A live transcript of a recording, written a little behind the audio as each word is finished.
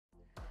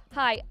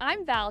Hi,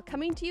 I'm Val,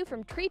 coming to you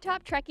from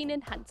Treetop Trekking in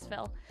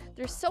Huntsville.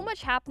 There's so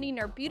much happening in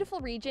our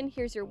beautiful region.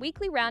 Here's your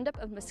weekly roundup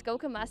of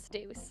Muskoka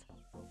must-dos.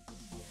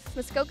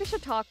 Muskoka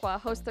Chautauqua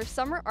hosts their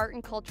Summer Art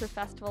and Culture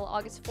Festival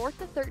August 4th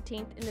to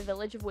 13th in the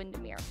village of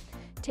Windermere.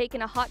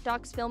 Taking a hot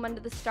dogs film under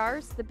the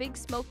stars, the Big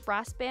Smoke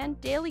Brass Band,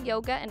 daily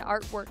yoga, and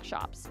art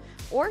workshops.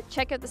 Or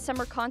check out the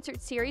summer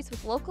concert series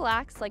with local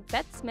acts like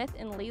Bette Smith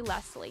and Lee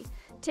Leslie.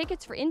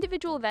 Tickets for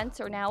individual events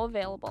are now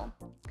available.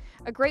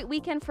 A great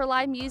weekend for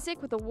live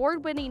music with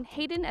award-winning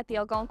Hayden at the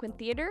Algonquin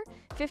Theatre,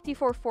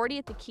 5440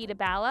 at the Key to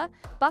Bala,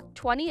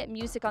 $1.20 at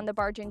Music on the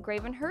Barge in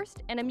Gravenhurst,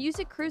 and a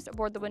music cruise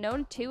aboard the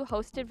Winona 2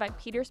 hosted by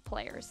Peter's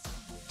Players.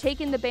 Take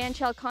in the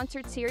Bandshell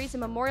Concert Series in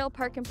Memorial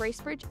Park in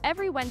Bracebridge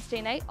every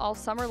Wednesday night all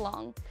summer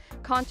long.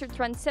 Concerts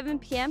run 7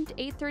 p.m. to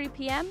 8:30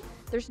 p.m.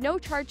 There's no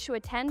charge to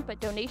attend,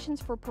 but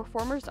donations for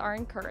performers are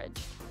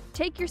encouraged.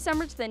 Take your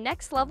summer to the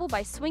next level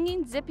by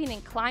swinging, zipping,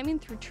 and climbing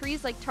through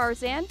trees like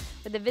Tarzan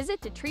with a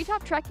visit to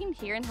Treetop Trekking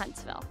here in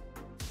Huntsville.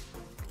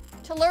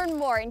 To learn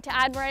more and to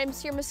add more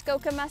items to your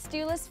Muskoka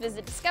must-do list,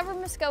 visit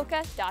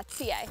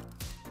discovermuskoka.ca.